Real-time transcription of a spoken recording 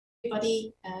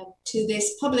everybody to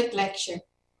this public lecture,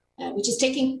 which is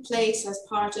taking place as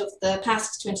part of the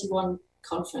PASC21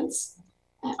 conference.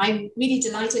 I'm really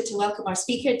delighted to welcome our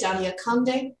speaker, Dalia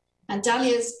Conde, and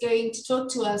Dalia is going to talk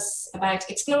to us about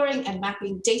exploring and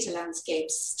mapping data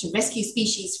landscapes to rescue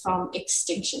species from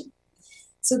extinction.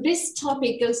 So this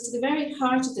topic goes to the very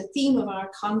heart of the theme of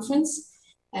our conference.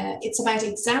 It's about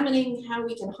examining how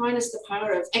we can harness the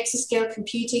power of exascale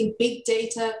computing, big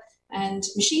data, and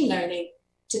machine learning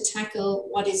to tackle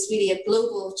what is really a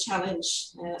global challenge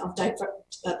of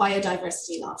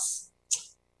biodiversity loss.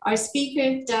 Our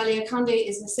speaker, Dalia Conde,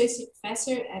 is an associate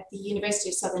professor at the University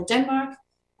of Southern Denmark,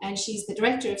 and she's the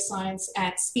director of science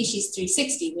at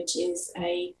Species360, which is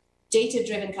a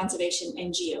data-driven conservation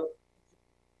NGO.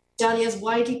 Dalia is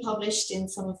widely published in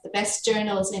some of the best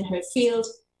journals in her field,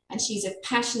 and she's a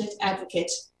passionate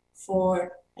advocate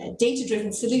for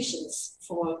data-driven solutions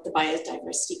for the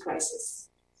biodiversity crisis.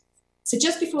 So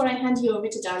just before I hand you over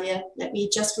to Dalia, let me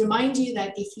just remind you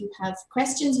that if you have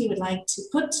questions you would like to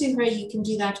put to her, you can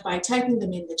do that by typing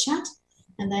them in the chat.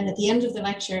 And then at the end of the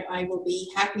lecture, I will be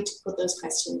happy to put those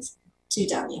questions to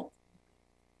Dalia.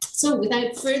 So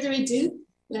without further ado,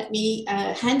 let me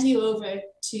hand you over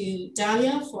to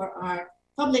Dalia for our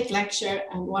public lecture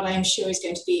and what I'm sure is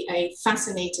going to be a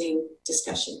fascinating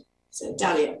discussion. So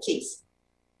Dalia, please.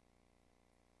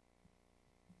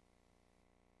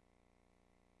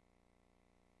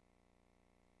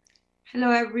 Hello,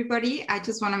 everybody. I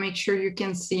just want to make sure you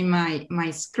can see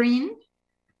my screen.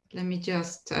 Let me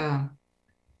just,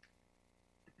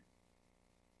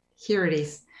 here it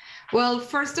is. Well,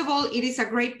 first of all, it is a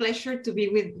great pleasure to be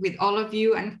with all of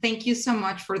you, and thank you so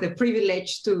much for the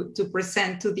privilege to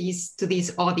present to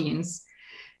this audience.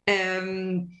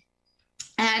 And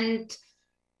I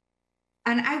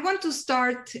want to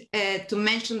start to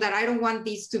mention that I don't want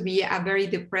this to be a very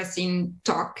depressing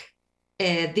talk,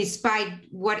 despite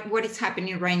what is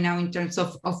happening right now in terms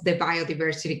of the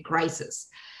biodiversity crisis.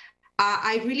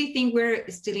 I really think we're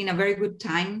still in a very good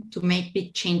time to make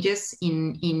big changes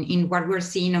in what we're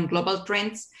seeing on global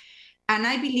trends. And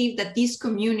I believe that this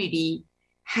community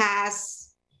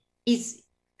has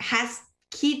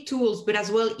key tools, but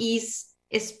as well is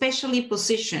especially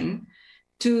positioned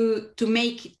to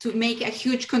make a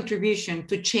huge contribution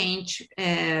to change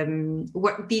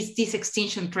what these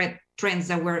extinction trends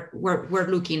that we're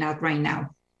looking at right now.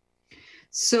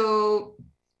 So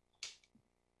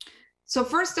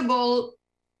first of all,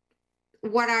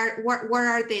 what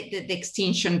are the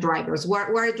extinction drivers? What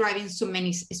are driving so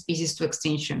many species to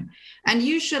extinction? And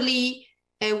usually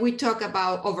we talk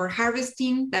about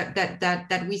overharvesting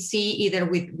that we see either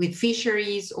with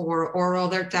fisheries or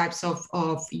other types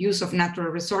of use of natural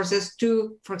resources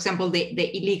to, for example,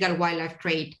 the illegal wildlife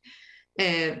trade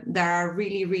that are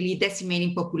really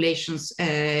decimating populations,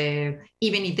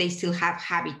 even if they still have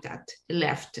habitat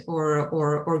left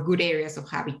or good areas of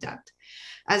habitat.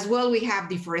 As well, we have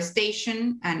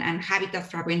deforestation and habitat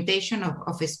fragmentation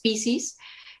of species.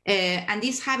 And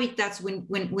these habitats,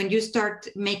 when you start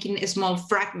making small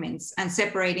fragments and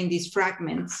separating these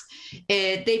fragments,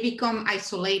 they become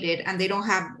isolated and they don't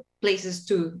have places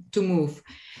to move.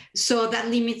 So that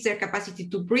limits their capacity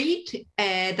to breed.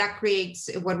 That creates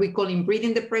what we call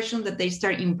inbreeding depression, that they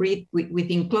start inbreed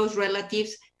within close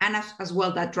relatives, and as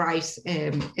well that drives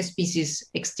species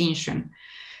extinction.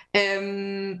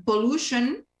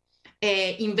 Pollution,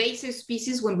 invasive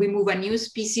species, when we move a new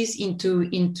species into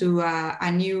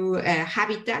a new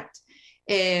habitat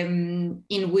in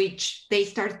which they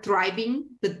start thriving,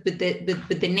 but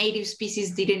the native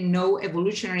species didn't know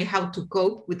evolutionarily how to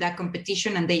cope with that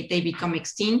competition, and they become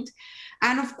extinct.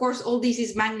 And of course, all this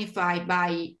is magnified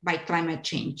by climate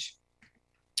change.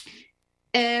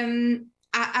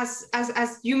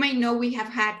 As you may know, we have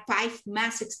had 5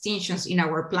 mass extinctions in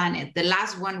our planet. The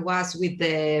last one was with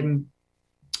the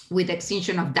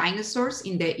extinction of dinosaurs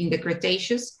in the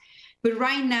Cretaceous. But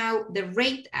right now, the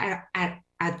rate at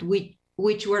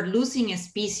which we're losing a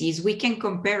species, we can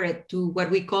compare it to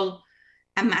what we call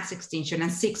a mass extinction, a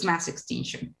 6 mass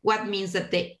extinction. What means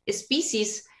that the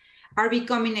species are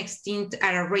becoming extinct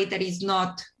at a rate that is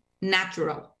not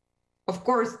natural. Of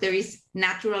course, there is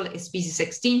natural species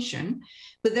extinction,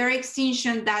 but there are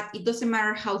extinction that it doesn't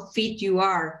matter how fit you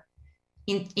are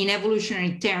in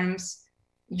evolutionary terms,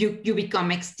 you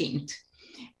become extinct.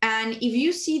 And if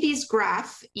you see this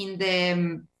graph in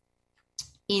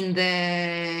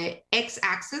the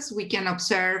x-axis, we can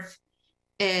observe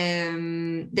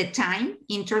the time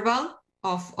interval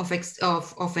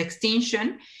of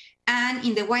extinction. And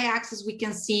in the y-axis, we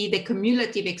can see the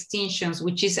cumulative extinctions,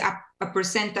 which is a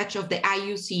percentage of the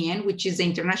IUCN, which is the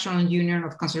International Union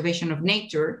of Conservation of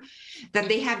Nature, that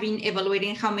they have been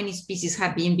evaluating how many species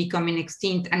have been becoming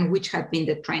extinct and which have been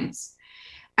the trends.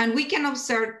 And we can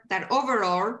observe that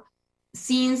overall,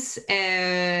 since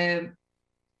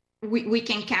we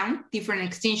can count different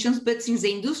extinctions, but since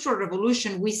the Industrial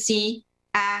Revolution, we see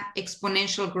an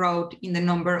exponential growth in the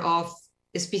number of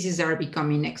species that are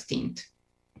becoming extinct.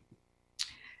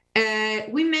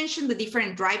 We mentioned the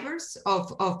different drivers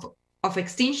of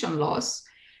extinction loss,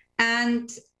 and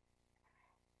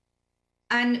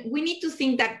we need to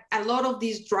think that a lot of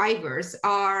these drivers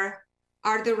are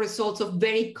the results of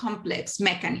very complex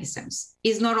mechanisms.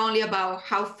 It's not only about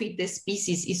how fit the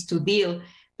species is to deal,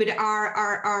 but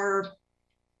are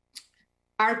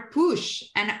push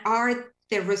and are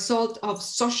the result of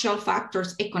social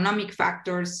factors, economic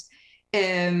factors,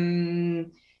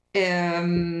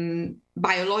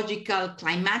 biological,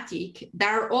 climatic, that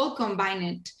are all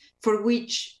combined, for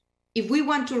which, if we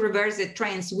want to reverse the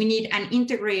trends, we need an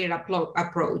integrated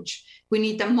approach. We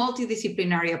need a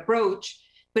multidisciplinary approach,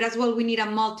 but as well, we need a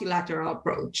multilateral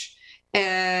approach.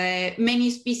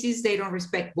 Many species, they don't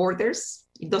respect borders.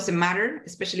 It doesn't matter,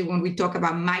 especially when we talk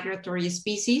about migratory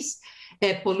species.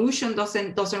 Pollution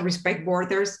doesn't respect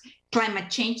borders. Climate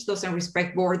change doesn't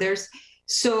respect borders.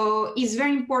 So it's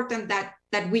very important that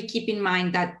we keep in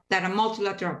mind that a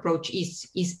multilateral approach is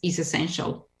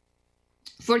essential.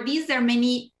 For this, there are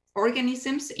many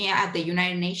organisms at the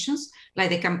United Nations, like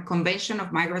the Convention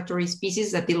of Migratory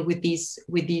Species, that deal with these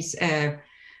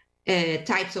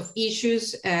types of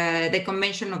issues. The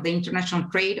Convention of the International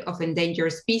Trade of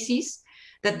Endangered Species,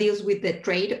 that deals with the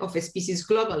trade of species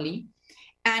globally.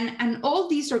 And all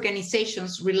these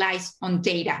organizations rely on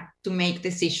data to make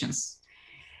decisions.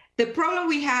 The problem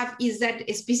we have is that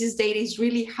species data is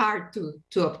really hard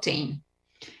to obtain.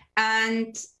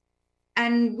 And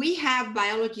we have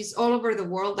biologists all over the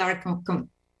world that are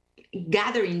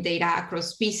gathering data across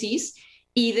species,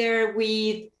 either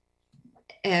with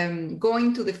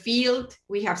going to the field,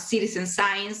 we have citizen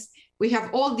science, we have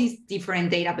all these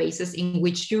different databases in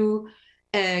which you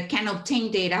can obtain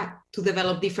data to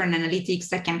develop different analytics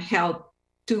that can help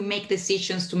to make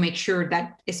decisions to make sure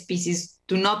that species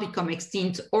do not become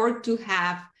extinct, or to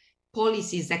have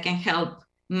policies that can help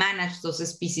manage those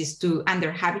species and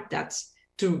their habitats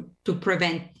to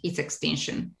prevent its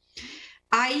extinction.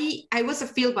 I was a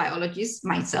field biologist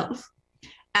myself,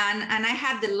 and I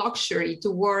had the luxury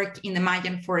to work in the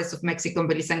Mayan forests of Mexico,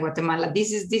 Belize, and Guatemala.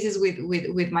 This is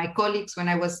with my colleagues when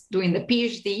I was doing the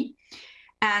PhD.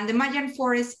 And the Mayan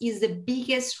forest is the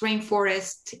biggest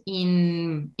rainforest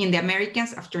in the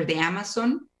Americas after the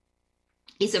Amazon.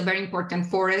 It's a very important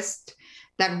forest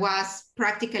that was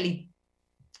practically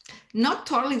not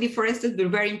totally deforested, but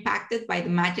very impacted by the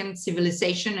Mayan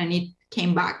civilization, and it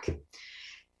came back.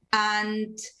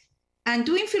 And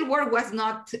doing field work was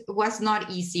not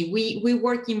easy. We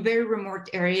work in very remote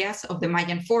areas of the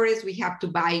Mayan forest. We have to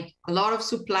buy a lot of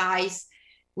supplies.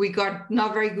 We got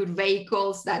not very good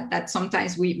vehicles that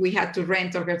sometimes we had to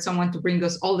rent or get someone to bring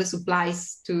us all the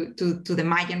supplies to the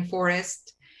Mayan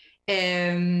forest.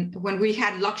 When we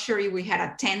had luxury, we had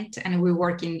a tent, and we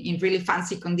work in really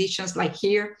fancy conditions like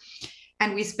here.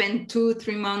 And we spent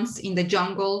 2-3 months in the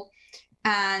jungle.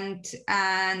 And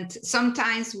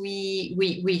sometimes we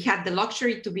had the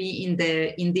luxury to be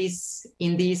in this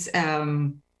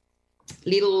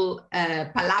little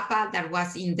palapa that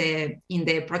was in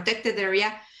the protected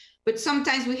area, but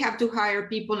sometimes we have to hire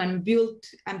people and build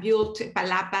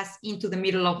palapas into the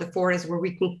middle of the forest where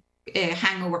we could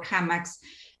hang over hammocks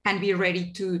and be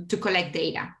ready to collect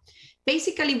data.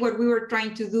 Basically, what we were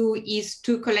trying to do is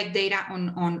to collect data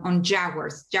on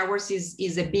jaguars. Jaguars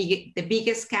is the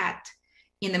biggest cat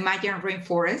in the Mayan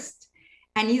rainforest,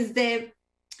 and is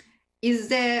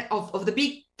of the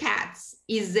big cats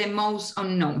is the most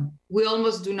unknown. We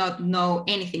almost do not know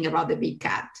anything about the big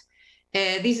cat.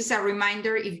 This is a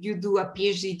reminder: if you do a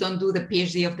PhD, don't do the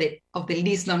PhD of the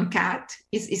least known cat.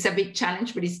 It's a big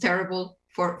challenge, but it's terrible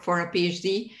for a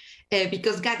PhD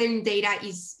because gathering data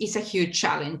is a huge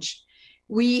challenge.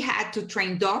 We had to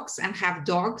train dogs and have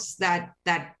dogs that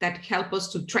help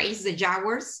us to trace the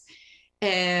jaguars.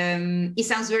 It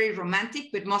sounds very romantic,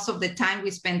 but most of the time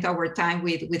we spent our time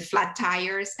with flat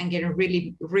tires and getting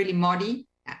really, really muddy.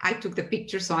 I took the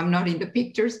pictures, so I'm not in the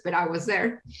pictures, but I was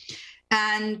there.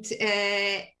 And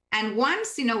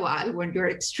once in a while, when you're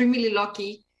extremely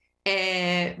lucky,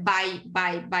 by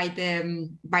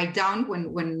dawn,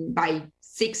 when by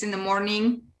 6 in the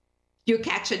morning, you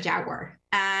catch a jaguar.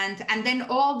 And then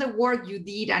all the work you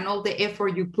did and all the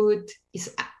effort you put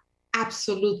is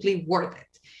absolutely worth it.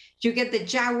 You get the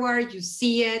jaguar, you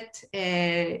see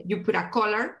it, you put a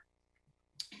color.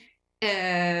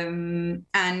 And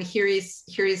here is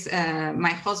my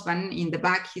husband in the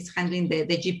back. He's handling the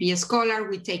GPS collar.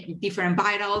 We take different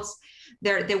vitals.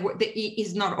 It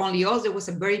is not only us. There was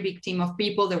a very big team of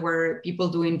people. There were people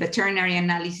doing veterinary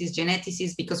analysis,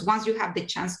 geneticists, because once you have the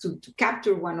chance to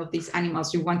capture one of these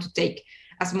animals, you want to take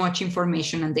as much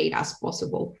information and data as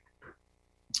possible.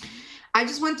 I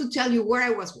just want to tell you where I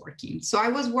was working. So I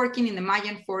was working in the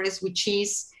Mayan forest, which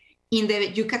is in the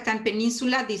Yucatan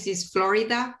Peninsula. This is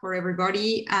Florida for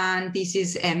everybody, and this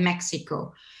is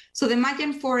Mexico. So the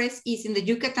Mayan forest is in the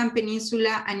Yucatan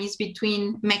Peninsula and is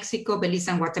between Mexico, Belize,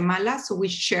 and Guatemala. So we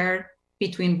share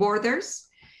between borders.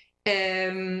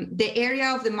 The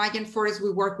area of the Mayan forest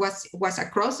we work was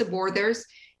across the borders.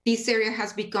 This area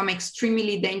has become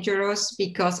extremely dangerous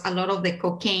because a lot of the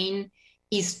cocaine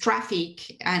is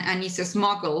trafficked and is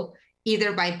smuggled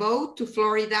either by boat to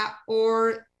Florida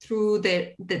or through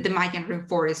the Mayan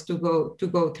rainforest to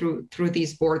go through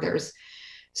these borders.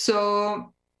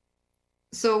 So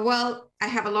well, I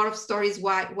have a lot of stories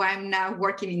why I'm now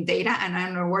working in data and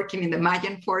I'm not working in the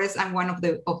Mayan forest. I'm one of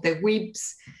the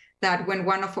whips that when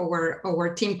one of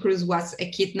our team crews was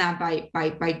kidnapped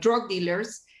by drug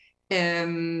dealers.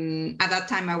 At that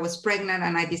time I was pregnant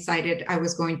and I decided I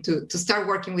was going to start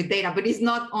working with data, but it's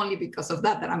not only because of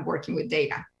that I'm working with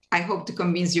data. I hope to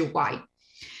convince you why.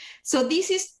 So this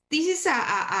is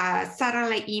a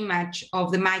satellite image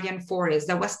of the Mayan forest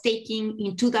that was taken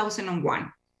in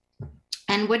 2001.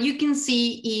 And what you can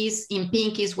see is in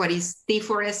pink is what is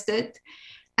deforested.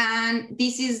 And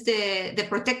this is the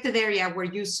protected area where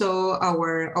you saw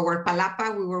our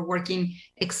palapa. We were working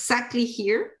exactly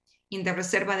here in the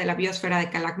Reserva de la Biosfera de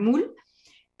Calakmul.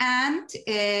 And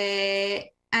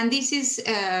this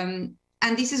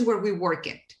is where we work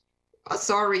it. Oh,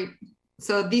 sorry.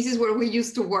 So this is where we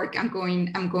used to work. I'm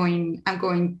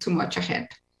going too much ahead.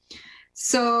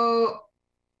 So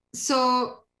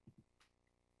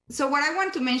what I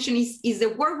want to mention is the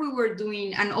work we were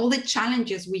doing and all the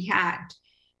challenges we had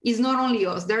is not only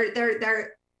us. There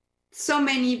are so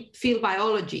many field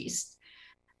biologists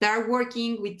that are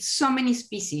working with so many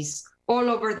species all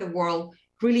over the world,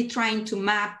 really trying to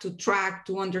map, to track,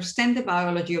 to understand the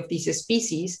biology of these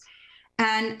species.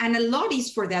 And a lot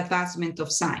is for the advancement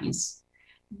of science.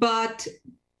 But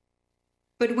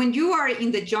when you are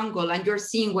in the jungle and you're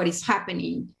seeing what is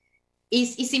happening,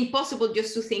 it's impossible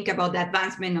just to think about the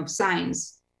advancement of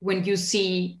science when you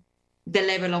see the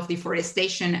level of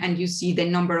deforestation and you see the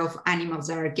number of animals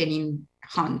that are getting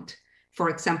hunted, for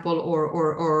example, or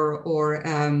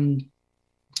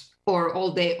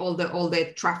all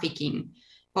the trafficking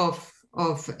of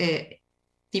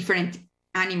different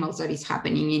animals that is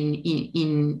happening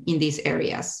in these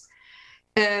areas.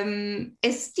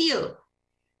 Still,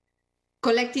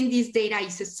 collecting this data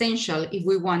is essential if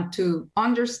we want to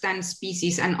understand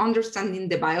species, and understanding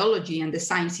the biology and the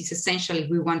science is essential if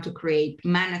we want to create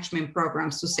management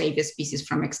programs to save a species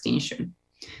from extinction.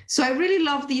 So I really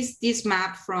love this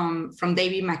map from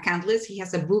David McCandless. He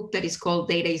has a book that is called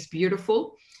Data is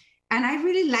Beautiful. And I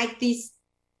really like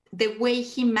the way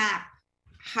he mapped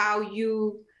how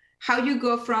you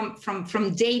go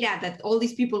from data that all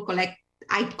these people collect.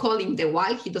 I call him the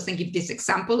wild. He doesn't give this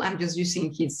example. I'm just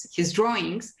using his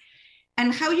drawings.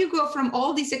 And how you go from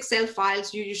all these Excel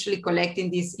files you usually collect in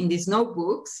these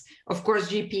notebooks. Of course,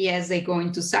 GPS, they go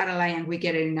into satellite and we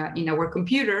get it in our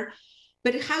computer.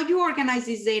 But how you organize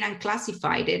this data and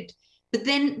classified it. But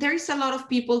then there is a lot of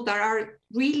people that are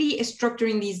really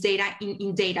structuring these data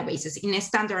in databases, in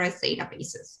standardized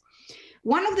databases.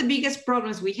 One of the biggest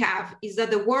problems we have is that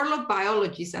the world of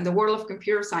biologists and the world of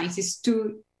computer science is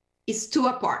too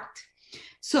apart.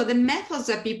 So the methods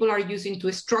that people are using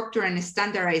to structure and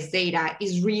standardize data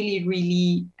is really,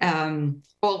 really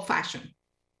old-fashioned.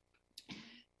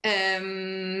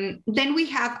 Then we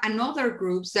have another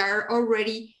groups that are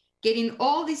already getting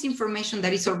all this information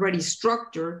that is already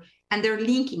structured and they're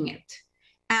linking it.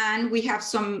 And we have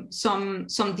some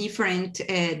different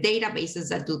databases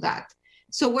that do that.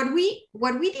 So what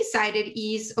we decided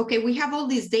is, okay, we have all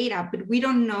this data, but we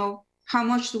don't know how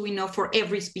much do we know for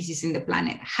every species in the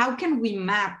planet. How can we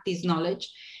map this knowledge?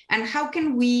 And how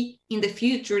can we, in the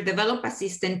future, develop a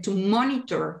system to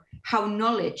monitor how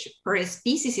knowledge per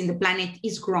species in the planet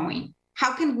is growing?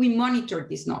 How can we monitor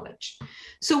this knowledge?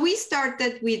 So we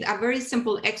started with a very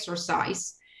simple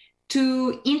exercise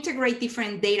to integrate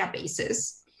different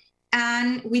databases.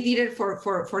 And we did it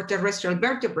for terrestrial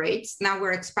vertebrates. Now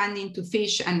we're expanding to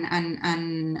fish and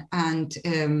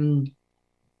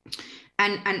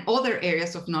other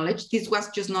areas of knowledge. This was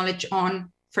just knowledge on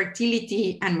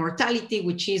fertility and mortality,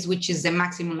 which is the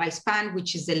maximum lifespan,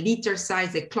 which is the litter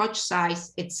size, the clutch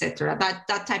size, etc.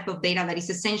 That type of data that is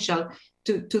essential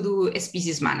to do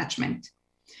species management.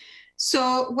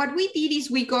 So what we did is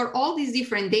we got all these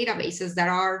different databases that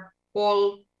are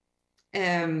all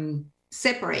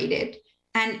separated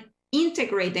and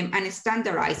integrate them and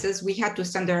standardize us. We had to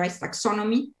standardize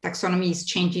taxonomy. Taxonomy is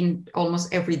changing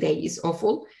almost every day. It's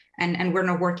awful. And we're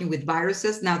not working with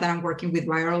viruses. Now that I'm working with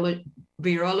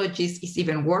virologists, it's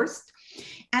even worse.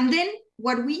 And then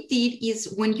what we did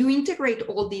is when you integrate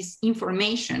all this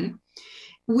information,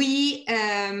 we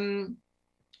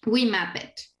map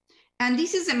it. And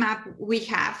this is a map we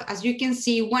have. As you can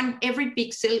see, every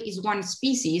pixel is one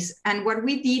species. And what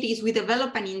we did is we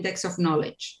developed an index of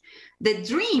knowledge. The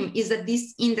dream is that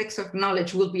this index of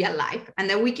knowledge will be alive and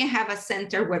that we can have a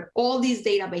center where all these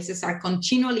databases are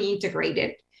continually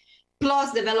integrated,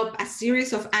 plus develop a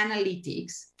series of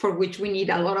analytics for which we need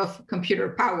a lot of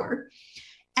computer power.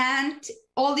 And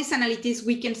all these analytics,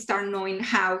 we can start knowing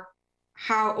how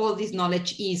all this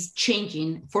knowledge is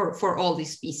changing for all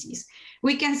these species.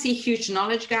 We can see huge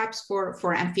knowledge gaps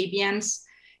for amphibians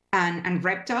and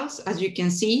reptiles, as you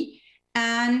can see.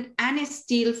 And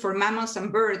still for mammals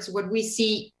and birds, what we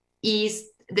see is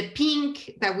the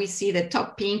pink that we see, the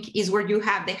top pink, is where you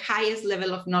have the highest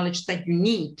level of knowledge that you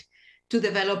need to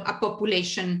develop a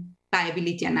population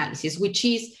viability analysis, which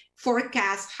is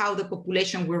forecast how the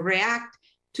population will react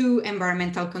to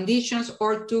environmental conditions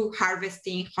or to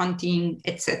harvesting, hunting,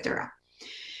 etc.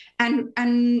 And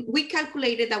we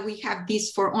calculated that we have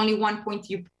this for only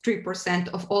 1.3%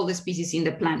 of all the species in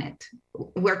the planet.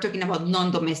 We're talking about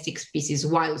non-domestic species,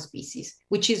 wild species,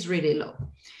 which is really low.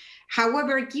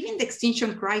 However, given the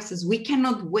extinction crisis, we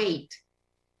cannot wait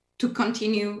to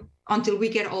continue until we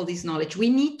get all this knowledge.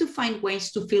 We need to find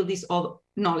ways to fill these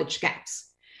knowledge gaps.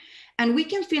 And we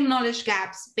can fill knowledge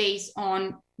gaps based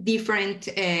on different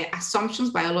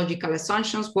assumptions, biological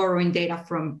assumptions, borrowing data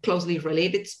from closely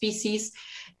related species,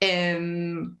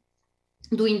 doing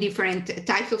different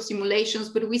types of simulations.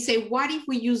 But we say, what if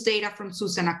we use data from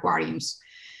zoos and aquariums?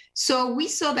 So we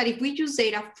saw that if we use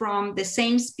data from the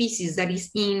same species that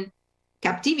is in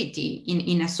captivity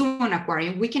in a zoo and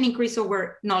aquarium, we can increase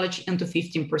our knowledge into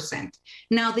 15%.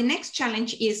 Now, the next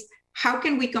challenge is how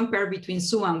can we compare between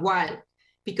zoo and wild?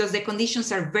 Because the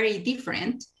conditions are very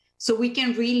different. So we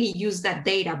can really use that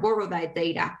data, borrow that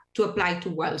data to apply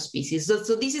to wild species.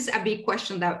 So this is a big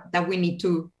question that we need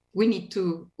to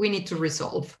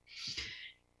resolve.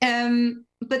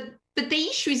 But the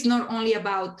issue is not only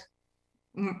about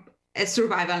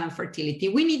survival and fertility.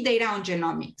 We need data on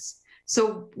genomics.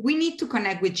 So we need to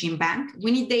connect with GenBank.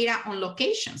 We need data on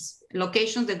locations.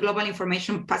 The Global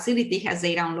Information Facility has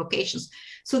data on locations.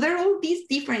 So there are all these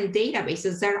different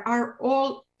databases that are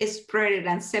all spread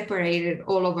and separated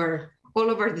all over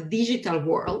the digital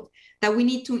world that we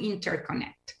need to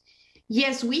interconnect.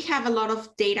 Yes, we have a lot of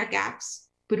data gaps,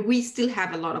 but we still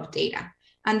have a lot of data.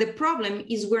 And the problem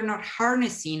is we're not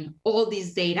harnessing all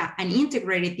this data and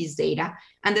integrating this data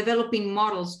and developing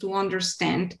models to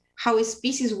understand how a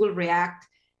species will react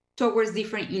towards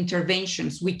different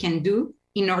interventions we can do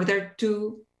in order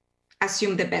to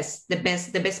assume the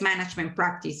best management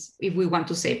practice if we want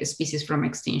to save a species from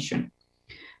extinction.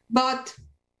 But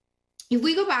if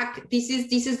we go back, this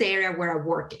is the area where I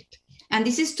worked, and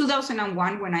this is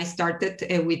 2001 when I started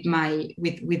with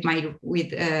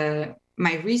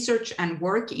my research and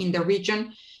work in the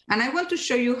region. And I want to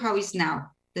show you how it's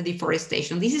now, the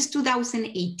deforestation. This is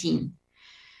 2018.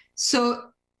 So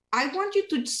I want you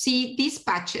to see these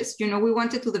patches. You know, we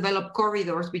wanted to develop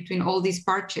corridors between all these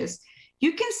patches.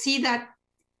 You can see that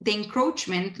the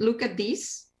encroachment, look at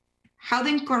this, how the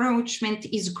encroachment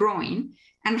is growing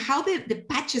and how the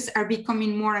patches are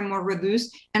becoming more and more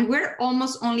reduced. And we're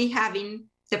almost only having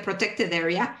the protected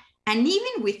area. And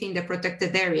even within the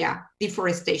protected area,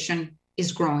 deforestation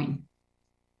is growing.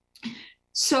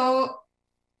 So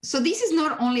this is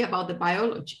not only about the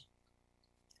biology.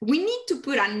 We need to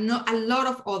put a lot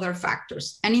of other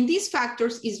factors. And in these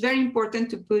factors, it's very important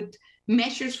to put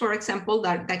measures, for example,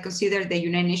 that consider the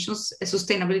United Nations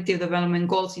Sustainability Development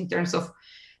Goals in terms of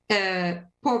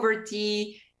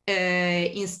poverty,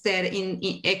 instead in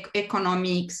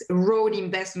economics, road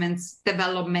investments,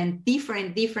 development,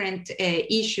 different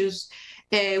issues.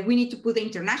 We need to put the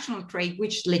international trade,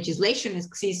 which legislation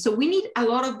exists. So we need a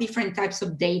lot of different types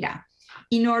of data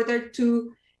in order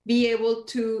to be able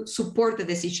to support the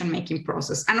decision-making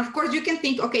process. And of course, you can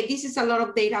think, okay, this is a lot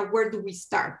of data. Where do we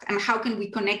start? And how can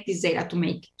we connect this data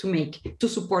to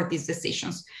support these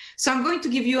decisions? So I'm going to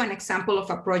give you an example of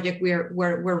a project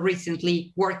we're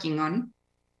recently working on,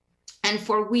 and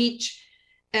for which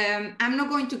I'm not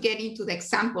going to get into the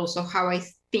examples of how I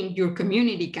think your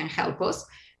community can help us,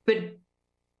 but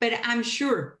I'm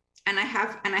sure, and I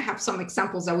have some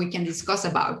examples that we can discuss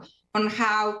about on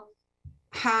how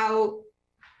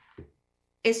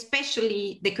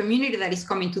especially the community that is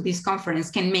coming to this conference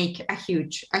can make a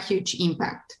huge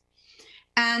impact.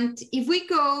 And if we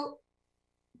go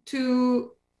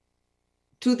to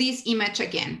this image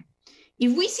again,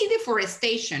 if we see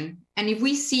deforestation and if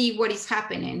we see what is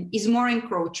happening is more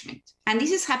encroachment. And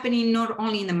this is happening not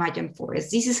only in the Mayan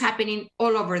forest, this is happening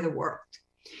all over the world.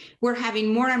 We're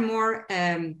having more and more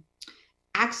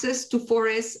access to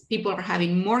forests. People are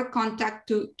having more contact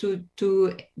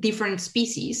to different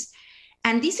species.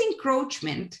 And this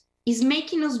encroachment is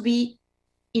making us be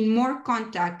in more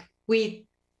contact with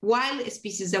wild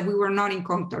species that we were not in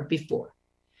contact before.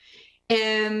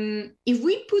 If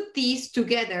we put these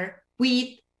together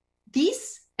with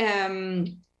this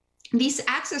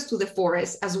access to the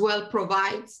forest as well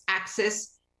provides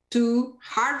access to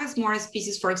harvest more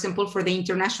species, for example, for the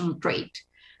international trade.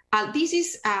 This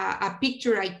is a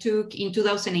picture I took in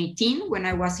 2018 when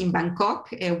I was in Bangkok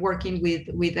working with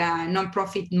a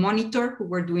nonprofit monitor who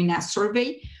were doing a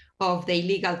survey of the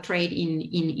illegal trade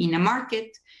in a market.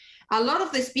 A lot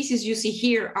of the species you see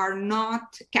here are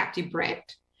not captive bred,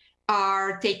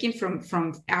 are taken from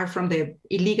the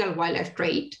illegal wildlife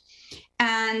trade.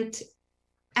 And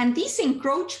this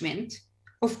encroachment,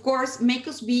 of course, make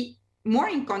us be more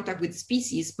in contact with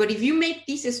species. But if you make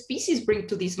these species bring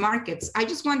to these markets, I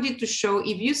just wanted to show,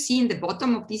 if you see in the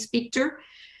bottom of this picture,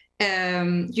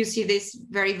 you see this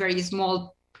very, very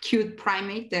small, cute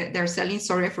primate that they're selling.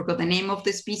 Sorry, I forgot the name of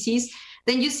the species.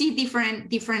 Then you see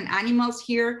different animals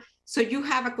here. So you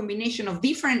have a combination of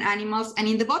different animals. And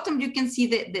in the bottom, you can see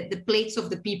the plates of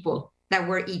the people that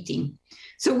were eating.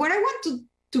 So what I want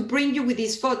to bring you with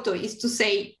this photo is to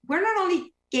say, we're not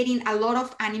only getting a lot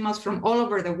of animals from all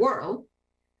over the world,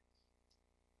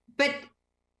 but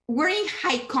we're in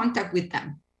high contact with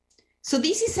them. So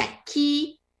this is a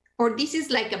key, or this is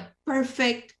like a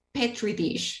perfect petri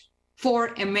dish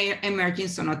for emerging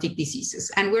zoonotic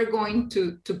diseases. And we're going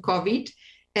to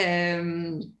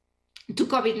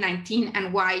COVID-19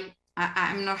 and why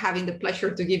I'm not having the pleasure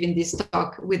to giving this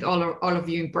talk with all of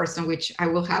you in person, which I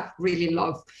will have really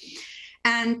loved.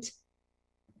 And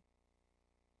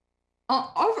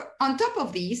on top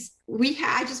of these,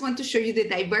 I just want to show you the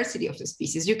diversity of the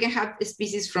species. You can have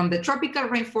species from the tropical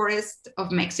rainforest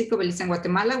of Mexico, Belize, and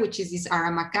Guatemala, which is this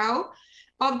Aramacao,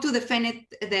 up to the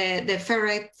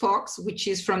ferret fox, which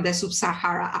is from the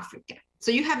sub-Sahara Africa.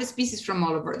 So you have species from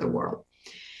all over the world.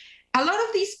 A lot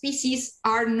of these species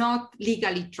are not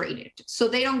legally traded. So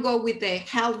they don't go with the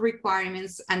health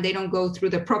requirements and they don't go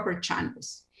through the proper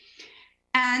channels.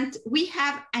 And we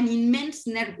have an immense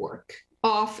network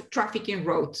of trafficking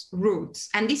routes.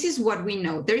 And this is what we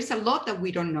know. There is a lot that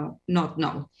we not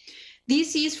know.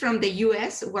 This is from the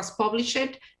US, was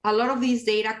published. A lot of these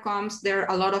data comes, there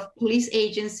are a lot of police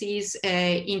agencies,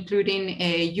 including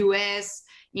US,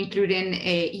 including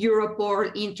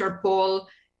Europol, Interpol,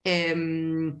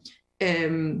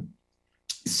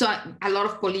 so a lot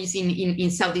of police in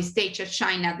Southeast Asia,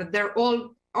 China, that they're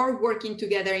all working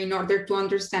together in order to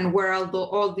understand where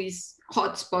all these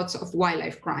hotspots of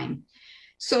wildlife crime.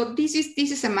 So this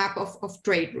is a map of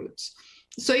trade routes.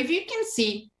 So if you can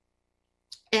see,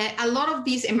 a lot of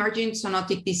these emerging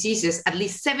zoonotic diseases, at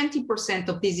least 70%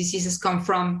 of these diseases come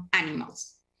from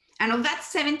animals. And of that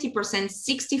 70%,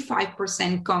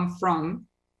 65% come from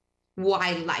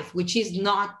wildlife, which is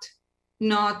not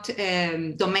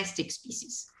domestic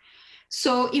species.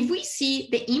 So if we see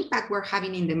the impact we're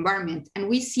having in the environment and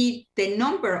we see the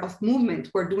number of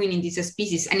movement we're doing in these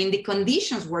species and in the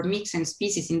conditions we're mixing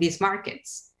species in these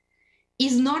markets,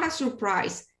 it's not a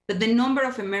surprise that the number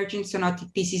of emerging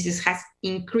zoonotic diseases has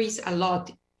increased a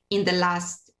lot in the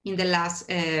last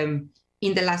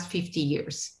 50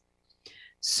 years.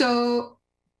 So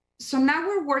now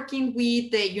we're working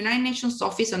with the United Nations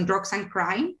Office on Drugs and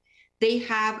Crime. They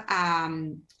have a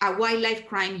wildlife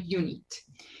crime unit.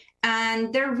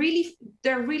 And they're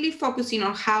really focusing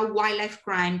on how wildlife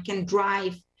crime can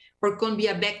drive or can be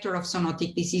a vector of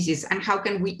zoonotic diseases and how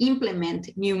can we implement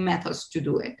new methods to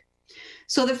do it.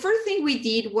 So the first thing we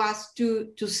did was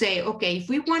to say, okay, if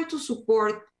we want to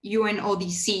support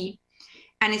UNODC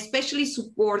and especially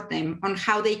support them on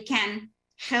how they can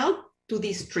help to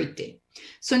this treaty.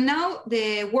 So now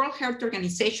the World Health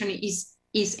Organization is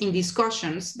in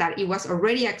discussions that it was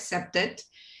already accepted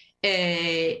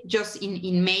just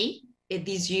in May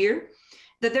this year,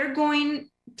 that they're going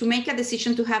to make a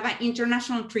decision to have an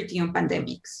international treaty on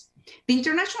pandemics. The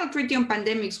International Treaty on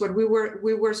Pandemics, what we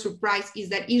were surprised is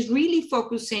that it's really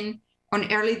focusing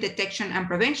on early detection and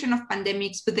prevention of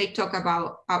pandemics, but they talk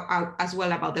about as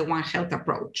well about the One Health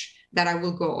approach that I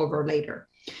will go over later.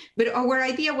 But our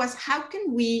idea was, how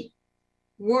can we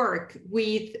work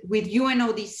with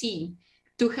UNODC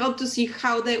to help to see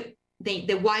how the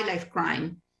wildlife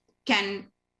crime can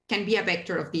be a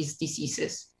vector of these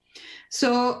diseases.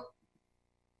 So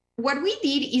what we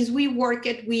did is we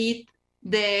worked with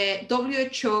the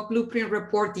WHO Blueprint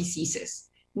Report diseases.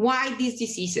 Why these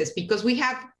diseases? Because we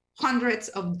have hundreds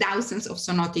of thousands of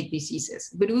zoonotic diseases,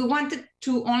 but we wanted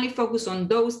to only focus on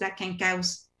those that can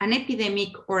cause an epidemic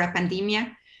or a pandemic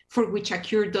for which a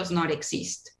cure does not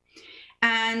exist.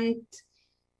 And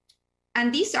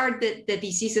these are the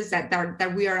diseases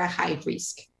that we are at high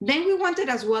risk. Then we wanted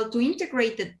as well to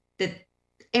integrate the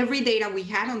every data we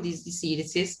had on these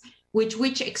diseases,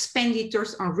 which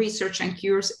expenditures on research and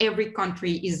cures every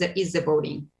country is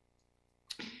devoting.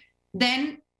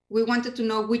 Then we wanted to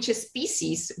know which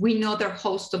species we know they're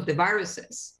host of the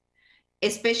viruses,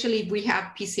 especially if we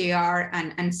have PCR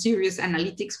and serious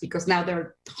analytics, because now there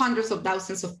are hundreds of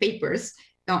thousands of papers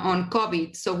on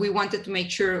COVID. So we wanted to make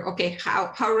sure, okay,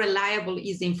 how reliable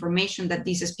is the information that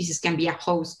these species can be a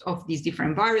host of these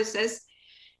different viruses?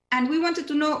 And we wanted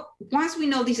to know, once we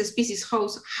know these species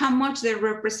hosts, how much they're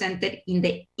represented in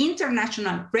the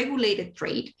international regulated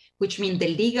trade, which means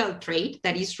the legal trade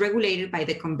that is regulated by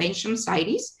the convention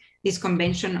CITES. This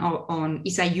convention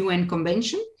is a UN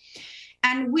convention,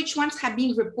 and which ones have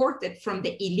been reported from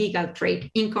the illegal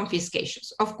trade in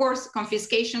confiscations. Of course,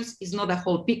 confiscations is not the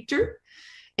whole picture,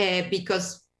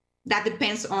 because that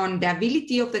depends on the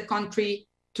ability of the country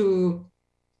to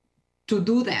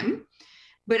do them,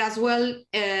 but as well,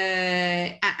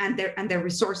 and their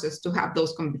resources to have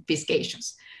those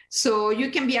confiscations. So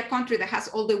you can be a country that has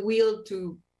all the will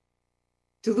to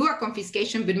do a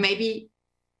confiscation, but maybe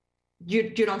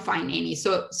you don't find any.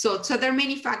 So there are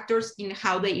many factors in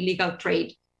how the illegal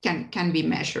trade can be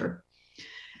measured.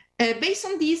 Based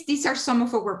on these are some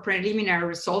of our preliminary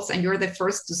results, and you're the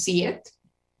first to see it.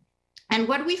 And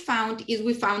what we found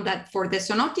that for the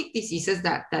zoonotic diseases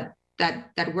that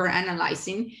we're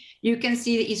analyzing, you can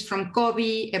see is from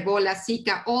COVID, Ebola,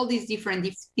 Zika, all these different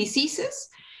diseases.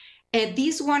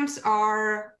 These ones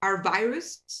are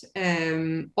virus,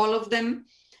 all of them.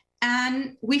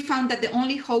 And we found that the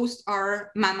only hosts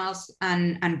are mammals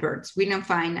and birds. We don't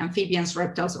find amphibians,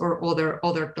 reptiles, or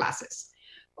other classes.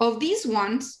 Of these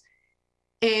ones,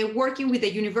 working with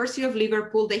the University of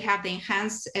Liverpool, they have the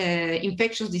Enhanced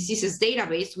Infectious Diseases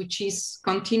Database, which is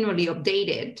continually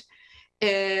updated.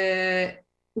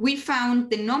 We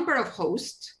found the number of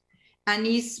hosts, and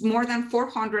is more than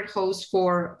 400 hosts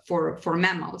for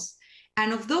mammals.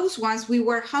 And of those ones,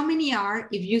 how many are,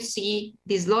 if you see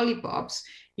these lollipops,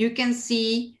 you can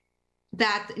see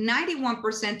that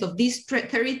 91% of these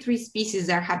 33 species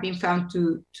that have been found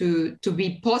to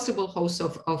be possible hosts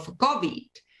of COVID,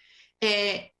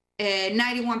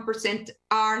 91%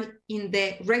 are in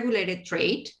the regulated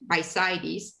trade by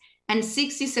CITES, and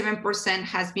 67%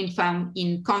 has been found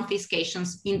in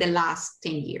confiscations in the last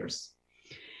 10 years.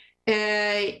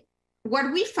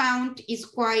 What we found is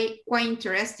quite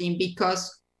interesting,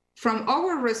 because from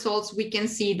our results, we can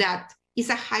see that it's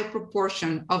a high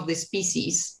proportion of the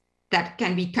species that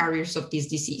can be carriers of these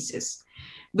diseases.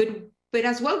 But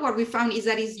as well, what we found is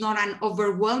that it's not an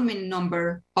overwhelming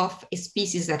number of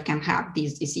species that can have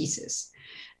these diseases.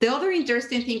 The other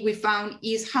interesting thing we found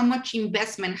is how much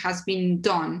investment has been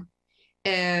done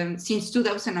since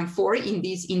 2004 in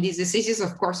these diseases.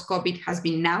 Of course, COVID has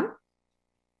been now.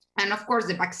 And of course,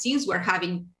 the vaccines we're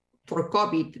having for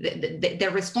COVID, the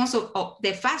response of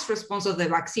the fast response of the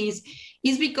vaccines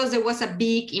is because there was a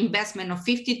big investment of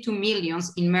 52 million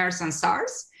in MERS and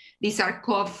SARS. These are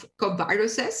CoV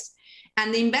viruses.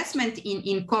 And the investment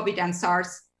in COVID and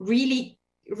SARS really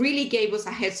gave us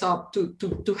a heads up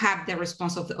to have the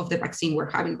response of the vaccine we're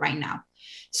having right now.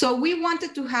 So we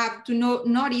wanted to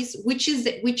notice which is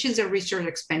the research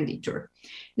expenditure.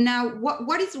 Now, what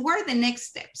are the next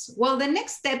steps? Well, the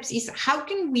next steps is how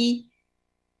can we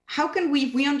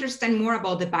if we understand more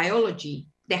about the biology,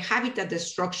 the habitat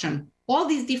destruction, all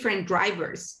these different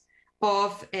drivers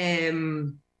of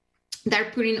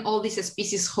they're putting all these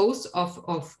species hosts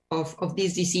of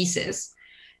these diseases.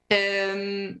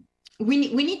 We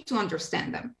need to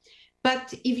understand them.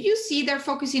 But if you see, they're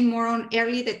focusing more on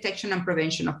early detection and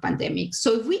prevention of pandemics.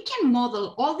 So if we can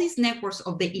model all these networks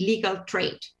of the illegal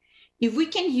trade, if we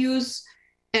can use,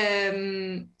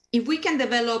 if we can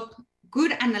develop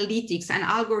good analytics and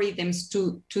algorithms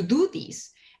to do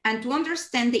this and to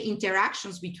understand the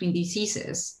interactions between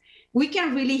diseases, we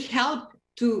can really help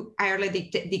to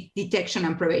early detection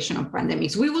and prevention of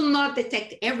pandemics. We will not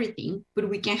detect everything, but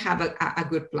we can have a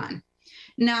good plan.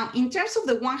 Now, in terms of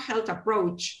the One Health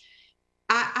approach,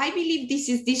 I believe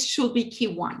this should be key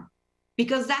one,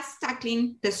 because that's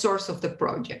tackling the source of the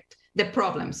problem.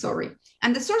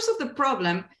 And the source of the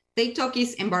problem, they talk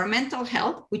is environmental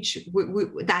health, which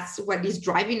that's what is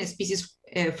driving a species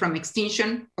from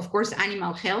extinction, of course,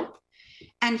 animal health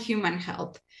and human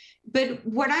health. But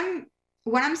what I'm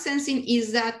sensing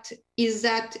is that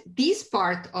this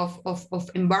part of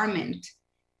environment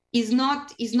is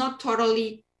not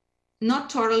totally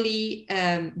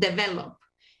developed.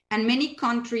 And many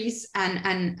countries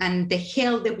and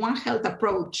the One Health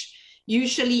approach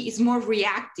usually is more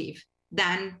reactive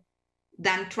than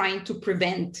trying to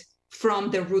prevent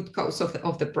from the root cause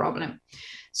of the problem.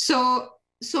 So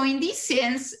in this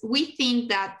sense, we think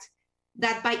that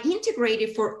by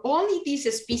integrating for only these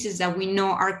species that we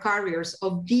know are carriers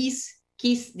of these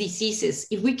key diseases,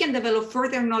 if we can develop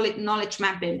further knowledge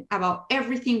mapping about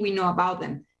everything we know about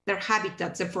them, their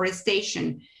habitats,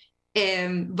 deforestation,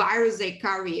 virus they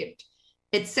carried,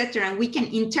 etc., and we can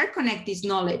interconnect this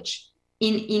knowledge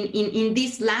in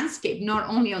this landscape, not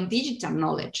only on digital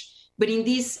knowledge, but in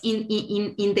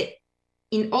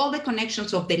all the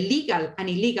connections of the legal and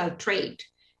illegal trade.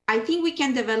 I think we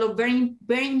can develop very,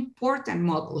 very important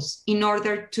models in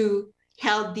order to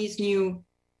help this new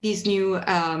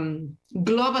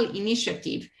global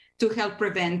initiative to help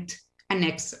prevent a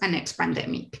next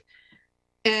pandemic.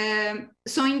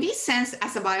 So in this sense,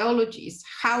 as a biologist,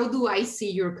 how do I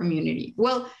see your community?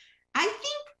 Well, I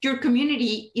think your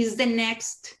community is the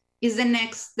next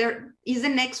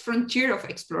frontier of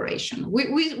exploration.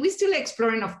 We're still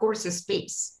exploring, of course, a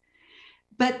space,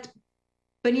 but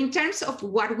in terms of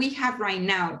what we have right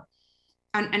now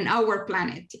on our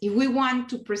planet, if we want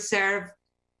to preserve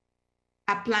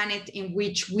a planet in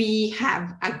which we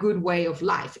have a good way of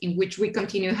life, in which we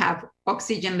continue to have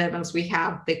oxygen levels, we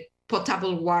have the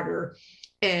potable water,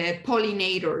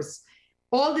 pollinators,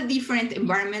 all the different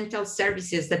environmental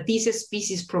services that these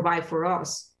species provide for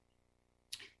us,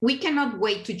 we cannot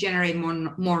wait to generate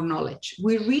more knowledge.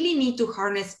 We really need to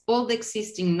harness all the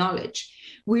existing knowledge.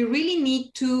 We really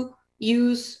need to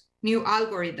use new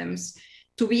algorithms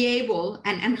to be able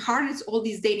and harness all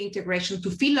these data integration to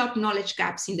fill up knowledge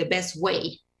gaps in the best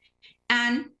way.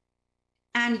 And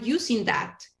using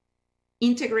that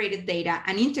integrated data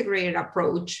and integrated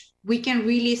approach, we can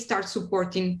really start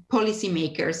supporting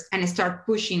policymakers and start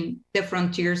pushing the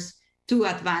frontiers to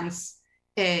advance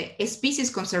species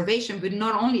conservation, but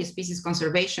not only species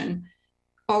conservation,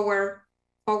 our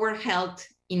health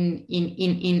in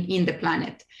the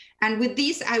planet. And with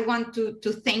this, I want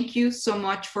to thank you so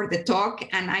much for the talk.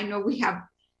 And I know I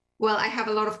have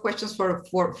a lot of questions for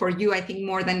you, I think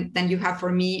more than you have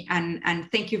for me. And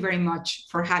thank you very much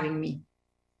for having me.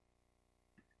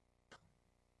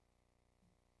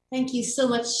 Thank you so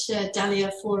much,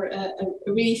 Dalia, for a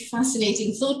really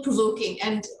fascinating, thought-provoking,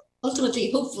 and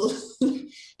ultimately hopeful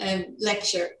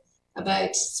lecture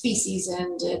about species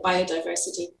and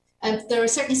biodiversity. There are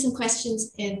certainly some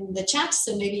questions in the chat,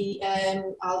 so maybe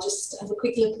I'll just have a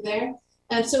quick look there.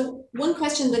 So one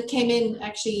question that came in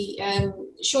actually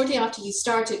shortly after you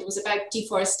started was about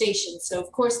deforestation. So of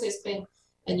course there's been,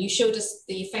 and you showed us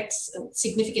the effects of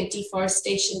significant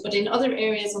deforestation, but in other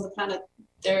areas on the planet,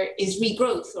 there is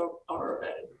regrowth or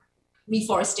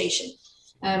reforestation.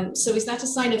 So is that a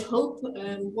sign of hope?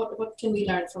 What can we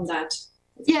learn from that?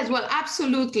 Yes, well,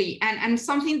 absolutely. And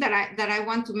something that I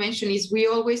want to mention is we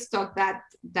always talk that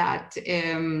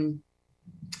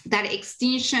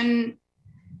extinction,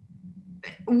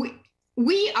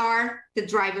 we are the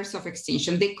drivers of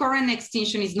extinction. The current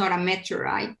extinction is not a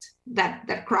meteorite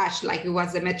that crashed like it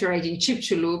was the meteorite in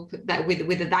Chicxulub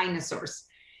with the dinosaurs.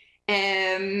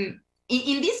 In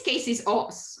this case, it's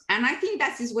us. And I think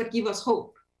that is what gives us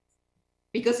hope.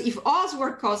 Because if us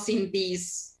were causing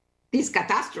this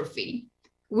catastrophe,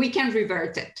 we can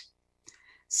revert it.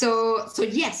 So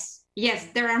yes,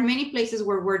 there are many places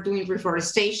where we're doing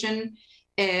reforestation.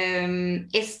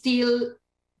 Still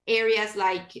areas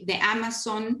like the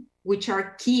Amazon, which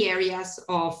are key areas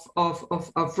of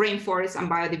rainforest and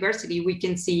biodiversity, we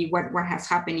can see what has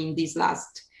happened in this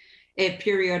last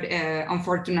period,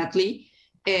 unfortunately.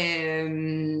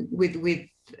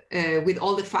 With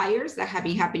all the fires that have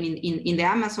been happening in the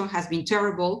Amazon has been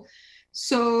terrible.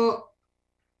 So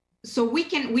we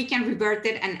can revert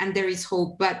it, and there is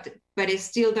hope, but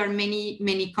still there are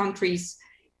many countries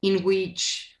in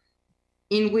which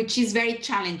it's very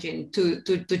challenging to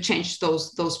change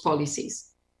those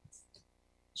policies.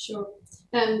 Sure.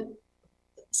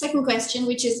 second question,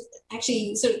 which is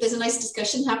actually sort of, there's a nice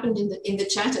discussion happened in the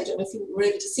chat. I don't know if you were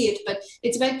able to see it, but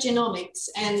it's about genomics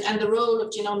and the role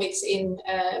of genomics in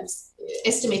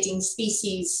estimating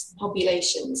species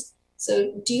populations.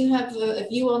 So do you have a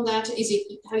view on that?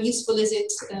 How useful is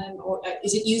it, or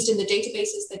is it used in the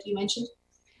databases that you mentioned?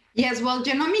 Yes, well,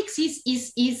 genomics is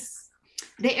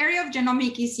the area of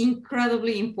genomics is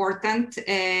incredibly important.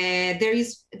 There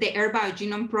is the Air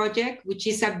Biogenome Project, which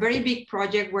is a very big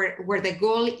project where the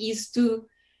goal is to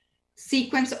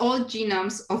sequence all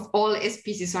genomes of all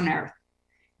species on Earth.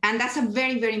 And that's a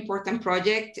very, very important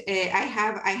project. I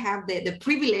have the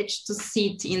privilege to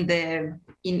sit in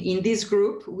this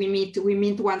group. We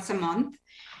meet once a month.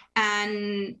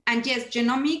 And yes,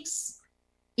 genomics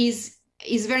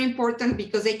is very important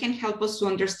because they can help us to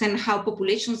understand how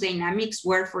populations dynamics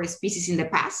were for a species in the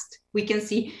past. We can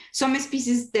see some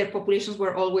species, their populations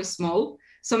were always small.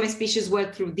 Some species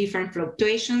went through different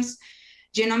fluctuations.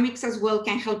 Genomics as well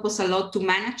can help us a lot to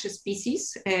manage a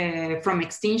species from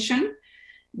extinction.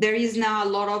 There is now a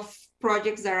lot of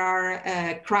projects that are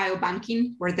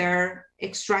cryobanking, where they're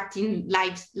extracting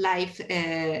live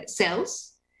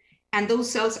cells, and those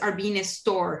cells are being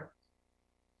stored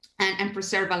and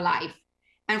preserved alive.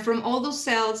 And from all those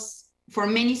cells, for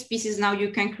many species now,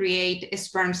 you can create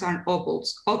sperms and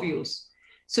ovules.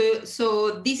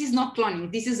 So this is not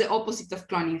cloning. This is the opposite of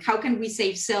cloning. How can we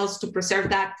save cells to preserve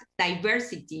that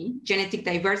diversity, genetic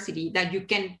diversity, that you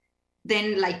can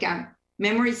then, like a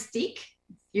memory stick,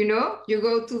 you know, you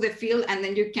go to the field and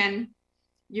then you can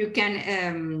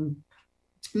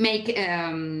make,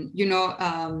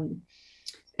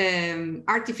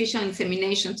 artificial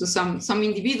insemination to some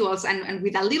individuals, and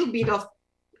with a little bit of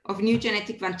new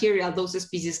genetic material, those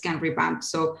species can revamp.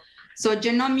 So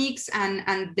genomics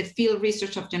and the field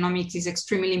research of genomics is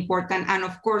extremely important. And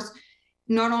of course,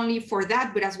 not only for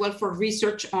that, but as well for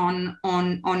research on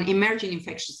emerging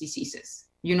infectious diseases.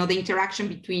 You know, the interaction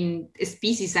between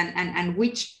species and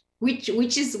which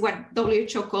is what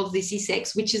WHO calls disease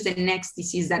X, which is the next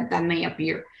disease that may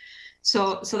appear.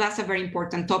 So that's a very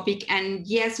important topic. And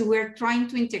yes, we're trying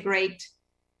to integrate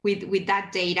with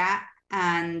that data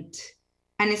and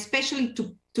especially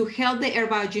to help the Air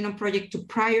Biogenome Project to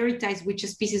prioritize which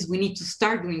species we need to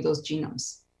start doing those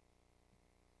genomes.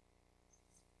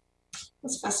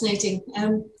 That's fascinating.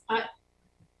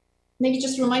 Maybe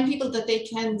just remind people that they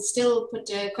can still put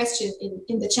a question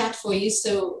in the chat for you.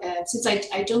 So since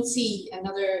I don't see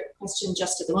another question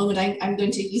just at the moment, I'm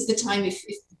going to use the time, if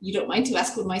you don't mind, to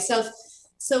ask one myself.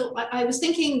 So I was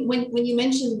thinking, when you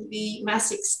mentioned the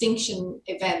mass extinction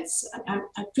events,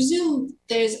 I presume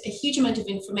there's a huge amount of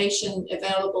information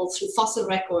available through fossil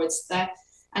records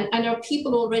and are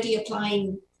people already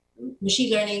applying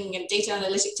machine learning and data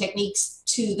analytic techniques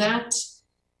to that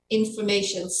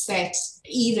information set,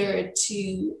 either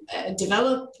to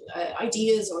develop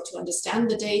ideas or to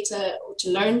understand the data or to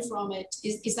learn from it?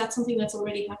 Is that something that's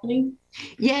already happening?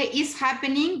 Yeah, it's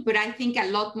happening, but I think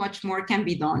a lot much more can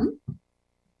be done.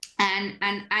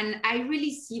 And I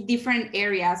really see different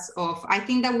areas of, I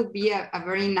think that would be a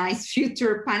very nice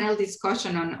future panel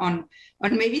discussion on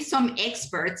maybe some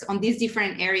experts on these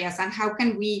different areas, and how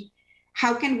can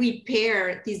we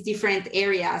pair these different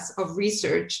areas of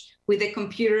research with the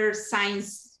computer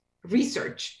science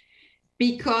research,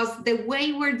 because the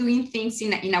way we're doing things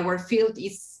in our field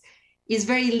is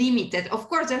very limited. Of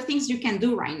course, there are things you can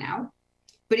do right now,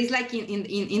 but it's like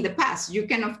in the past. You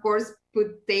can, of course,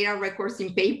 put data records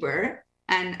in paper,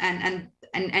 and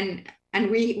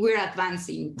we're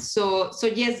advancing. So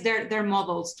yes, there are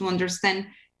models to understand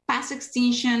past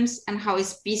extinctions and how a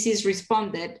species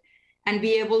responded, and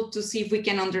be able to see if we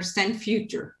can understand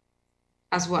future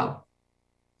as well,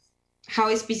 how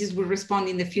a species will respond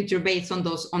in the future based on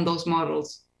those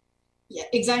models. Yeah,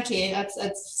 exactly.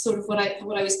 That's sort of what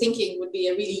I was thinking would be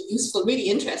a really useful, really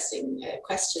interesting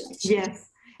question, actually. Yes.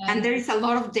 And there is a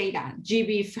lot of data.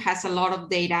 GBIF has a lot of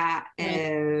data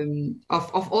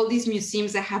of all these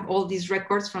museums that have all these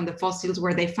records from the fossils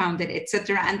where they found it,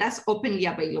 etc. And that's openly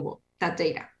available, that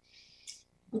data.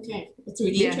 Okay, that's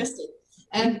really interesting.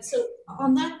 So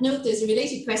on that note, there's a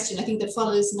related question, I think, that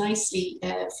follows nicely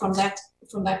from that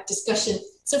discussion.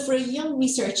 So for a young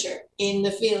researcher in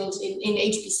the field, in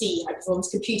HPC, high performance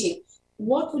computing,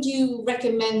 what would you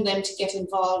recommend them to get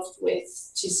involved with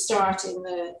to start in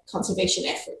the conservation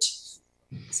effort?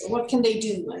 So what can they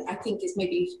do? I think is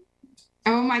maybe...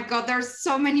 Oh my God, there are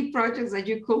so many projects that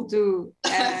you could do.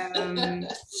 And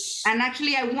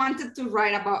actually, I wanted to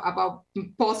write about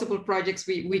possible projects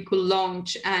we could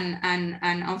launch. And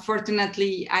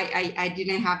unfortunately, I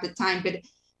didn't have the time. But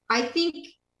I think,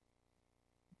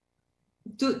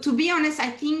 to be honest, I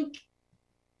think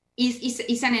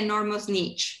is an enormous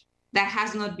niche that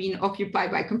has not been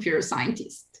occupied by computer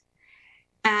scientists.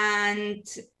 And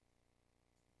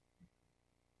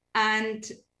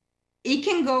it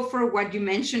can go for what you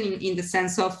mentioned in the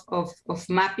sense of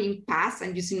mapping past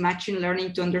and using machine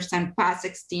learning to understand past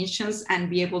extinctions and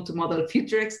be able to model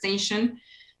future extinction.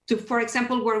 To, for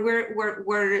example,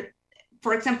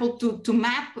 for example, to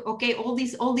map, okay, all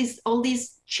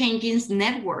these changing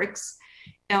networks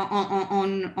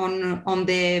on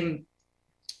the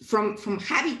from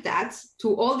habitats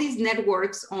to all these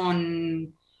networks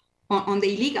on the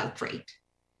illegal trade.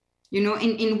 You know,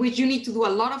 in which you need to do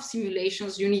a lot of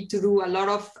simulations, you need to do a lot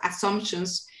of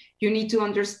assumptions, you need to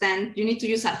understand, you need to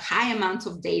use a high amount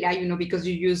of data, you know, because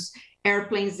you use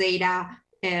airplanes data,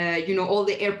 you know, all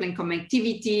the airplane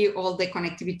connectivity, all the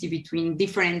connectivity between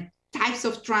different types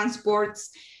of transports.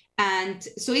 And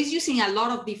so it's using a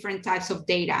lot of different types of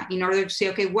data in order to say,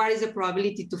 okay, what is the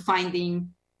probability to finding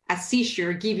a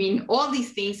seizure given all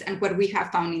these things and what we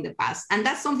have found in the past? And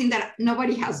that's something that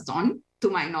nobody has done, to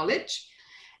my knowledge.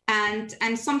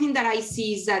 And something that I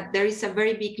see is that there is a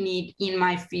very big need in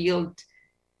my field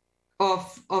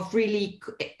of really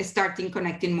starting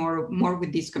connecting more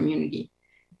with this community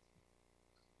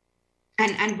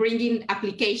and bringing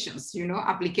applications, you know,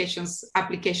 applications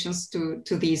to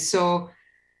this. So,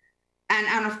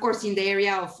 and of course, in the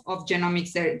area of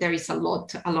genomics, there is a lot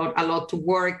to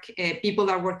work. People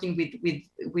are working with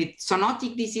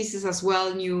zoonotic diseases as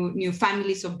well, new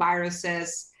families of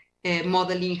viruses,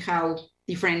 modeling how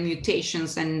different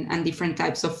mutations and different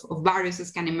types of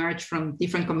viruses can emerge from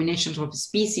different combinations of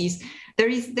species. There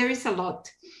is a lot.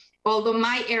 Although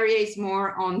my area is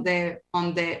more on the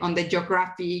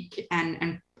geographic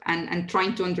and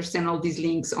trying to understand all these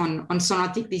links on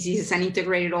zoonotic diseases and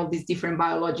integrated all these different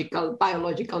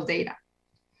biological data.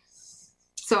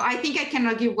 So I think I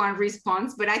cannot give one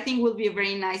response, but I think it will be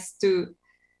very nice to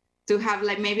have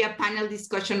like maybe a panel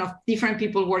discussion of different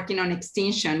people working on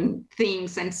extinction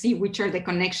things and see which are the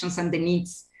connections and the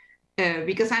needs,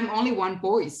 because I'm only one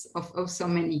voice of so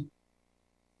many.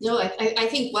 No, I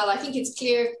think it's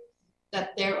clear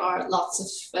that there are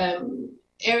lots of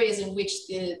areas in which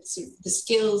the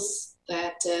skills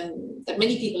that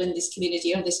many people in this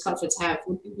community or this conference have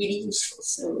would be really useful.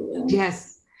 So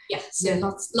yes, yeah, so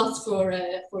lots for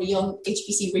young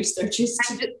HPC researchers.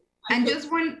 And just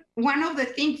one of the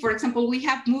things, for example, we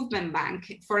have movement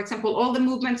bank. For example, all the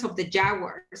movements of the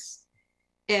jaguars.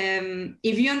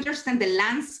 If you understand the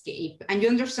landscape and you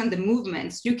understand the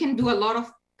movements, you can do a lot of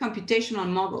computational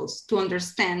models to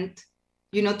understand,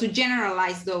 you know, to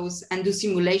generalize those and do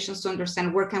simulations to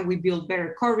understand where can we build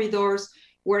better corridors,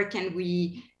 where can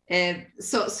we.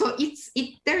 So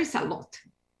there is a lot,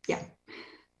 yeah.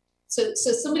 So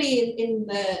somebody in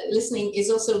listening is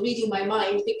also reading my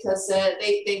mind because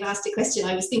they've asked a question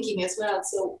I was thinking as well.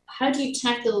 So how do you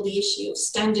tackle the issue of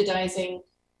standardizing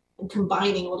and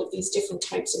combining all of these different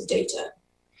types of data?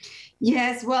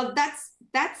 Yes, well, that's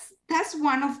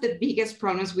one of the biggest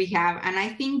problems we have. And I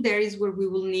think there is where we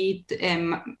will need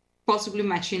possibly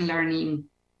machine learning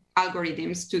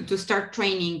algorithms to start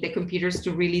training the computers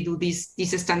to really do this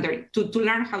standard, to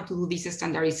learn how to do this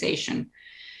standardization.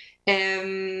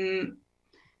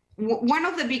 One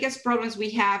of the biggest problems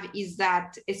we have is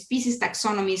that species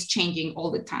taxonomy is changing all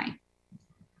the time.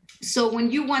 So when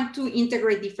you want to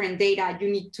integrate different data, you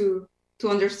need to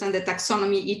understand the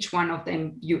taxonomy each one of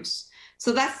them use.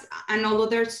 So that's, and although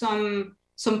there's some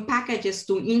packages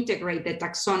to integrate the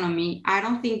taxonomy, I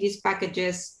don't think these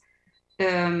packages,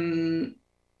 they're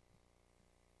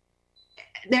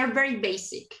very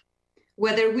basic.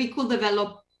 Whether we could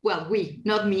develop, well,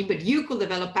 not me, but you could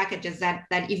develop packages that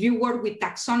if you work with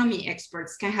taxonomy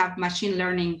experts can have machine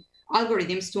learning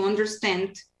algorithms to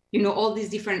understand, you know, all these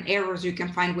different errors you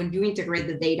can find when you integrate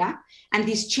the data and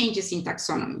these changes in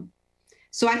taxonomy.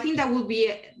 So I think that will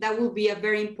be a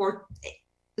very important,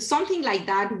 something like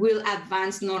that will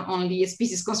advance not only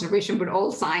species conservation, but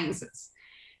all sciences,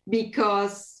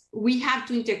 because we have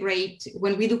to integrate,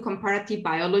 when we do comparative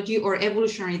biology or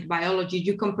evolutionary biology,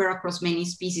 you compare across many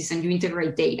species and you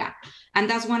integrate data. And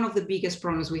that's one of the biggest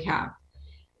problems we have.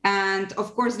 And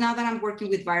of course, now that I'm working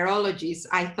with virologists,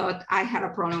 I thought I had a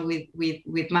problem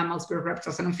with mammals, bird,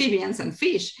 reptiles, and amphibians and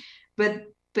fish,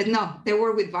 but no, they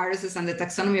work with viruses and the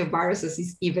taxonomy of viruses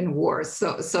is even worse.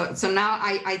 So now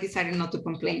I decided not to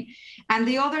complain. And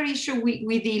the other issue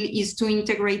we deal is to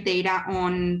integrate data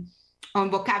on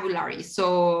vocabulary.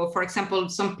 So for example,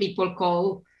 some people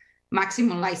call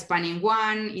maximum lifespan in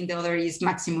one, in the other is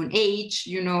maximum age,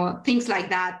 you know, things like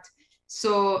that.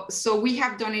 So we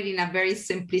have done it in a very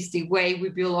simplistic way. We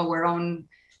build our own,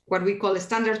 what we call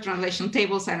standard translation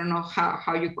tables. I don't know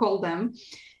how you call them.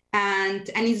 and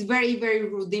it's very, very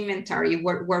rudimentary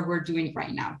what we're doing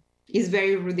right now. It's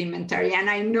very rudimentary, and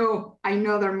I know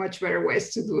there are much better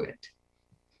ways to do it.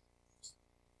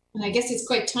 And I guess it's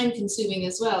quite time consuming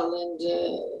as well, and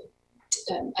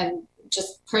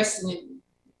just personally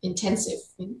intensive.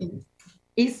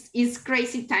 It's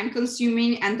crazy time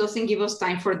consuming and doesn't give us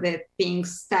time for the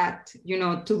things that, you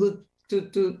know, to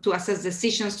assess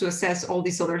decisions, to assess all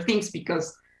these other things,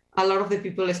 because a lot of the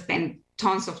people spend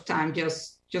tons of time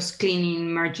just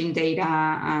cleaning, merging data,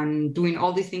 and doing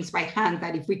all these things by hand,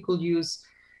 that if we could use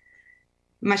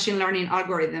machine learning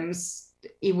algorithms,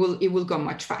 it will go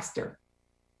much faster.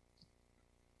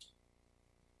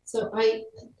 So I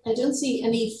don't see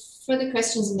any further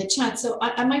questions in the chat. So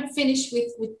I might finish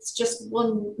with just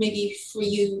one maybe for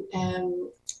you.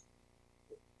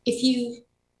 If you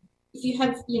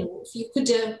have, you know, if you could,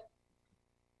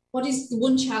 what is the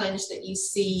one challenge that you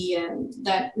see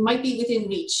that might be within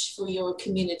reach for your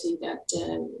community that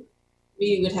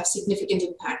really would have significant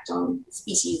impact on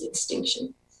species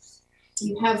extinction? Do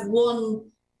you have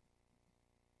one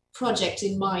project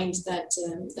in mind that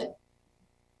that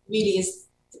really is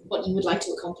what you would like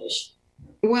to accomplish?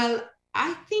 Well,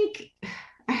 I think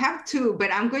I have two,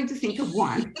 but I'm going to think of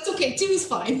one. That's okay, two is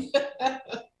fine.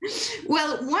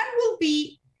 Well, one will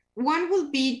be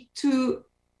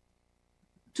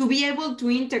to be able to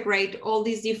integrate all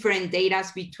these different data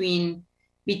between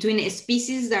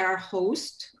species that are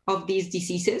host of these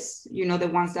diseases, you know, the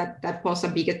ones that pose a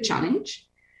bigger challenge.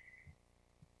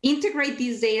 Integrate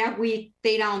this data with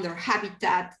data on their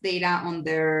habitat, data on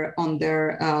their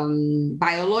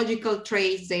biological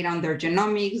traits, data on their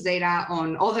genomics, data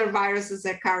on other viruses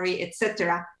that carry,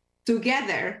 etc.,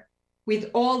 together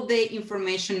with all the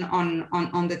information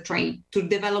on the trait, to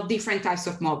develop different types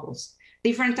of models.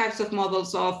 Different types of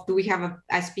models of, do we have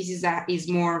a species that is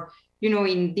more, you know,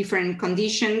 in different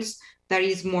conditions, that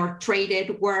is more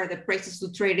traded, where are the places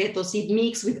to trade it? Does it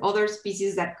mix with other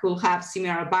species that could have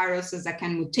similar viruses that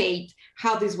can mutate?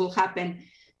 How this will happen?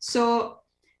 So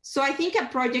I think a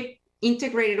project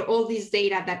integrated all this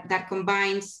data that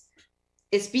combines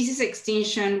a species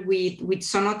extinction with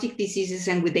zoonotic diseases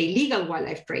and with a legal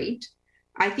wildlife trade,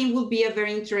 I think will be a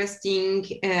very interesting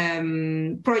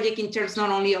project in terms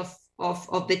not only of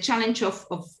the challenge of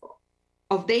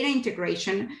data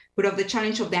integration, but of the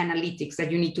challenge of the analytics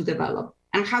that you need to develop.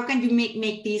 And how can you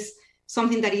make this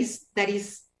something that is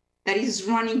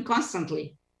running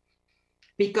constantly?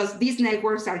 Because these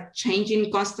networks are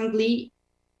changing constantly.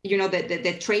 You know,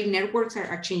 the trade networks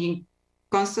are changing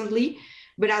constantly,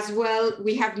 but as well,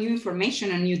 we have new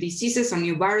information on new diseases, on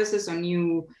new viruses, on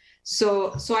new.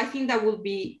 So I think that will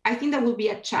be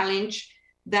a challenge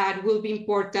that will be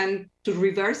important to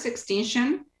reverse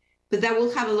extinction, but that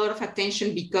will have a lot of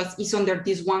attention because it's under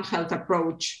this One Health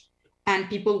approach, and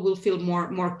people will feel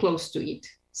more close to it.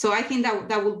 So I think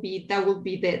that will be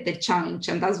the challenge,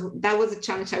 and that was a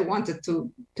challenge I wanted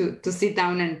to sit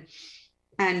down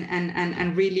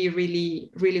and really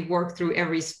work through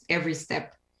every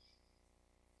step.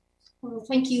 Well,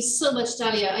 thank you so much,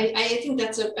 Dalia. I think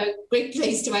that's a great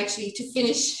place to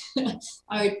finish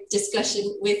our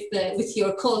discussion with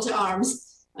your call to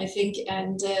arms, I think.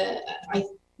 And I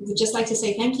would just like to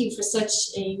say thank you for such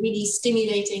a really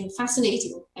stimulating,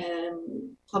 fascinating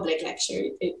public lecture.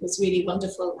 It was really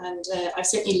wonderful, and I've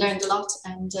certainly learned a lot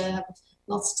and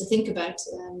lots to think about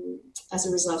as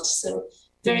a result. So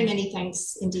very many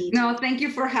thanks indeed. No, thank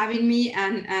you for having me,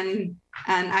 and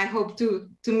I hope to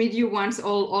meet you once,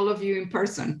 all of you in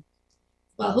person.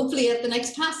 Well, hopefully at the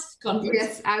next PASC conference.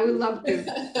 Yes, I would love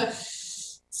to.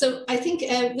 So I think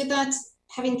with that,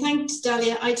 having thanked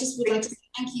Dalia, I just would like to say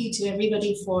thank you to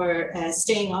everybody for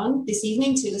staying on this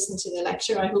evening to listen to the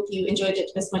lecture. I hope you enjoyed it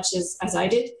as much as I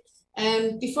did.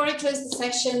 Before I close the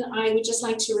session, I would just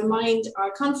like to remind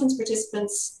our conference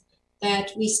participants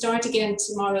that we start again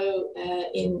tomorrow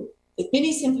with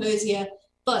mini symposia,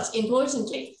 but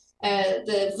importantly,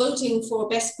 the voting for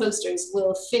best posters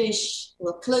will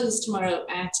close tomorrow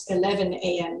at 11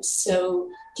 a.m.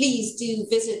 So please do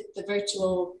visit the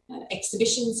virtual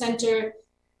exhibition center,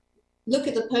 look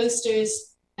at the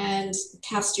posters, and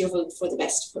cast your vote for the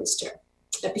best poster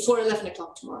before 11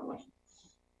 o'clock tomorrow morning.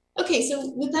 Okay,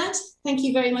 so with that, thank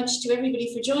you very much to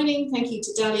everybody for joining. Thank you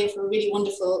to Dalia for a really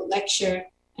wonderful lecture.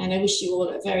 And I wish you all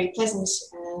a very pleasant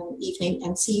evening,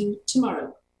 and see you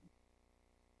tomorrow.